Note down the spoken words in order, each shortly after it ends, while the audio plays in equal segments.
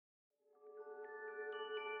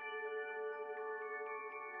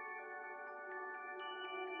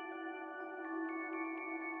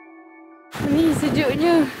Ih,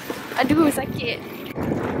 sejuknya. Aduh, sakit.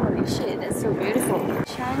 Holy shit, that's so beautiful.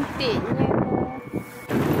 Cantiknya.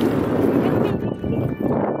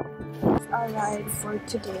 It's alright for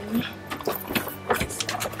today.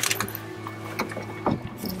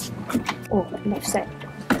 Oh, left side.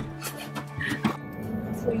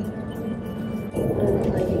 Free.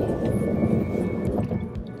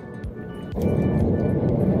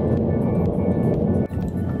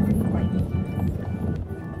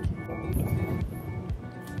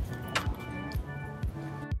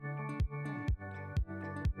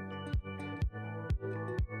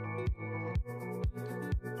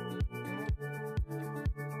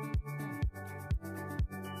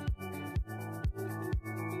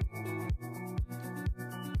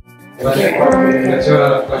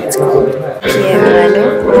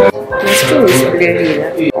 Milano. My skin is blurry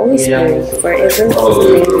lah. Always blurry. Forever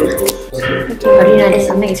blurry. Hari ni ada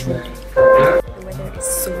sunlight is blurry. The weather is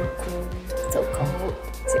so cold. So cold.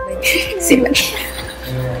 Sit back.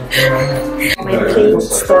 My plane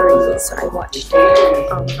story. So I watched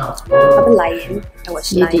Lion. I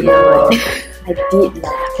watched Lion. I did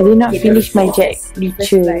lah. Have you not finished my Jack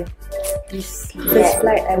Reacher? First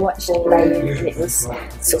flight I watched Lion and it was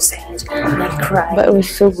so sad. I cried. But it was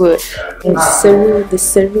so good. And the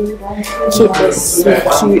Seru kid was so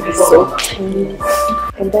cute, so tiny.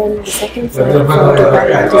 And then the second flight from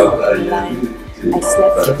Dubai to Milan, I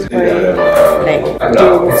slept for like 2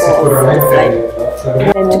 or 4 flight.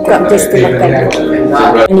 Dan juga just to makan.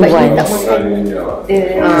 But you tak makan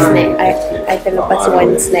the snack. I terlepas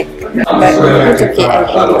one snack. But it's okay.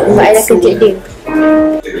 But I dah kejap dia.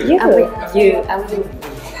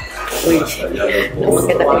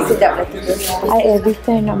 I every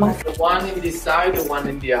time nak makan. One in this side, the one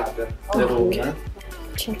in the other. The room, eh?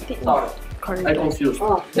 Cantik. I confused.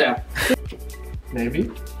 Yeah.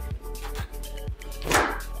 Maybe.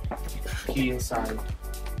 Key inside.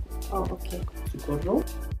 Oh, okay. To go room.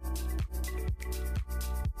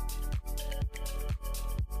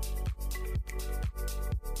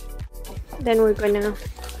 Then we're gonna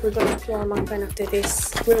keluar makan after this.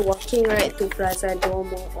 We're walking right to Plaza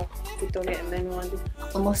Duomo of Victoria and Emanuele.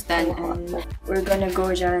 Almost done, and we're gonna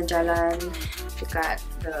go jalan-jalan dekat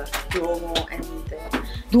the Duomo and the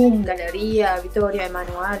Dome Galleria Victoria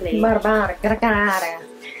Emanuele. Barbar, kara-kara.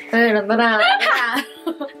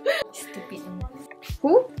 Stupid.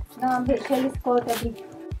 Who? Ambil Shelly's call tadi.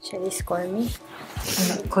 Shelly's call me.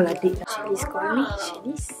 Call adik. Shelly's call me.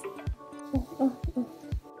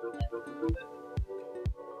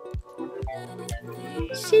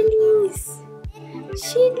 Shelly's.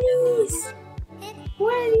 Shelly's,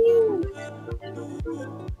 where are you?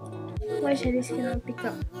 Why Shelly's cannot pick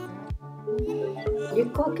up? You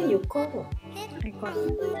call? I call.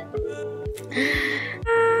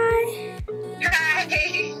 Hi.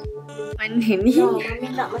 Mana ni?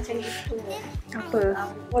 Mami nak macam itu. Apa?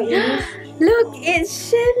 What you mean? Look, it's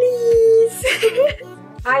Shelly's.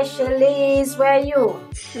 Hi Shelly's, where are you?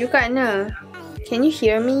 You kat mana? Can you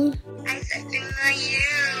hear me?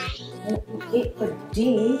 It a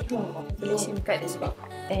day. Beli SIM card as well.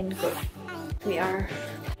 And good. We are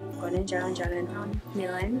gonna jalan-jalan on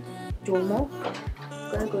Milan, Duomo.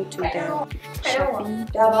 Gonna go to the shopping.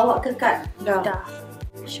 Dah bawa ke kad? Dah.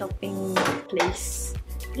 Shopping place.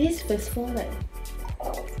 This first floor right?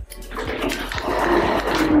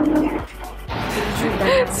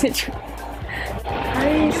 Sejuk.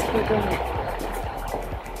 Haris we're gonna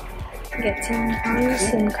getting our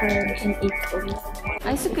SIM card in Italy.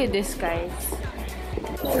 I suka this guys.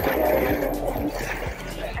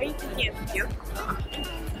 Are you taking a video?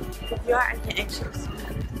 If you are, I can actually see.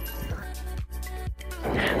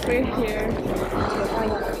 We're here.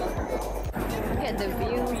 Look at the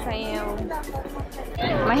view, sayang.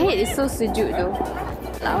 My head is so sejuk though.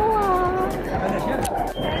 Lawa.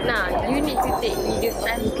 Nah, you need to take video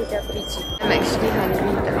time kejap preaching. I'm actually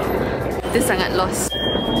hungry tau. Kita sangat lost.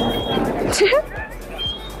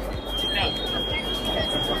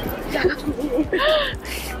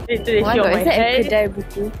 Oh my god, is that kedai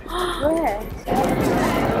buku? Where?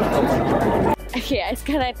 Okay,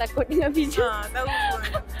 sekarang takut dengan video. Tahu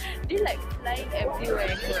pun. They like flying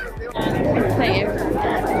everywhere. Flying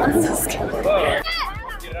everywhere. I'm so scared.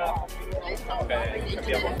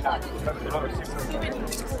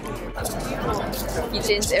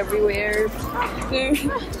 Kitchens everywhere. I'm too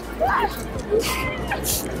scared.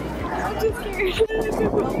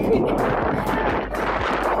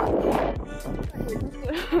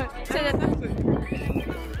 Saya dah takut.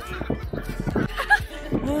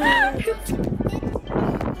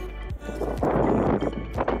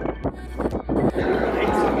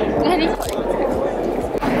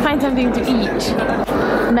 Find something to eat.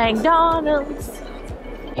 McDonald's.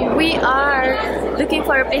 We are looking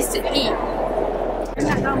for a place to eat.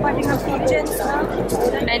 Nak gambar dengan pigeons lah.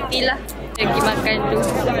 Nantilah pergi makan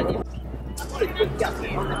dulu.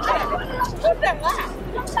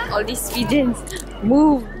 All these pigeons.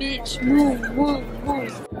 Move, bitch. Move, move,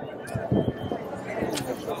 move.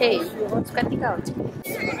 Hey, suka tinggal.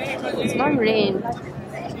 It's gonna rain.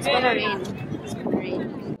 It's gonna rain. It's gonna rain.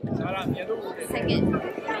 Second.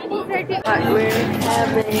 But we're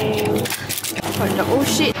having... Oh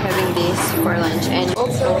shit, having this for lunch and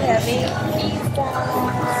also having pizza.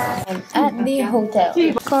 I'm at the hotel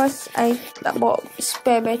because I bought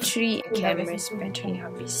spare battery. Camera's battery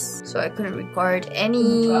habis, so I couldn't record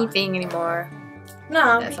anything anymore.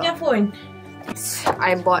 Nah, That's punya all. phone.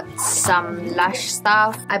 I bought some Lush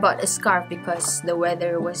stuff. I bought a scarf because the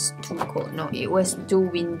weather was too cold. No, it was too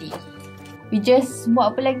windy. We just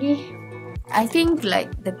bought apa lagi? I think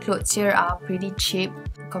like the clothes here are pretty cheap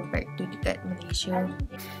compared to dekat Malaysia.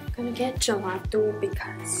 I'm gonna get gelato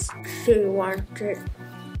because they wanted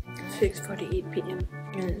 6:48 PM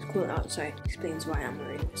and it's cold outside. Explains why I'm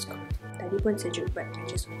wearing this coat. Tadi pun sejuk, but I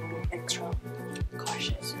just want to be extra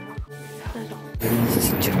cautious.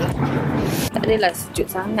 Sejuk lah. Tak adalah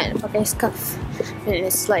sejuk sangat pakai scarf. And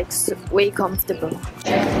it's like way comfortable.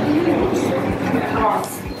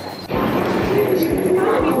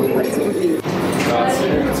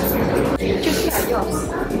 Choose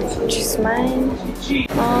yours. Choose mine.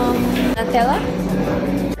 Nutella.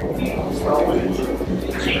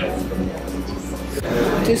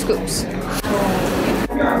 2 scoops.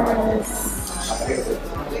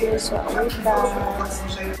 Here's what we've got.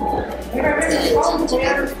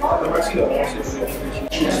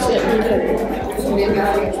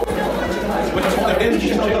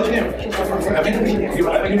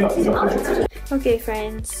 Okay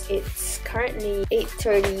friends, it's currently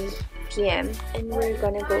 8:30 PM and we're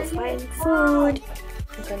gonna go find food.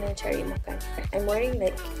 I'm gonna cari makan. I'm wearing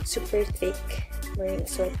like super thick. I'm wearing a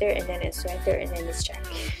sweater and then a sweater and then this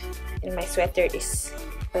jacket. And my sweater is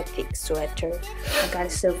a thick sweater. I gotta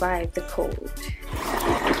survive the cold.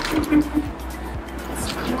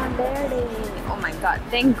 Oh my god,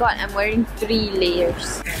 thank god I'm wearing 3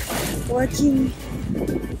 layers. Working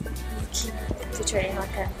to cari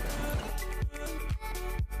makan.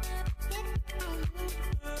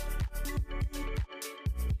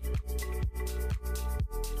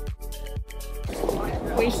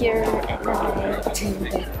 We're here at night.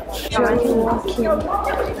 Johnny walking.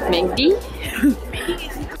 Maggie?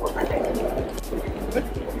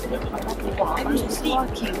 I'm just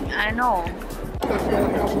walking. I know.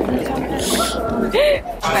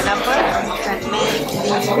 Kenapa?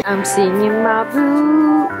 I'm singing my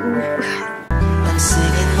blues. I'm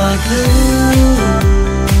singing my blues.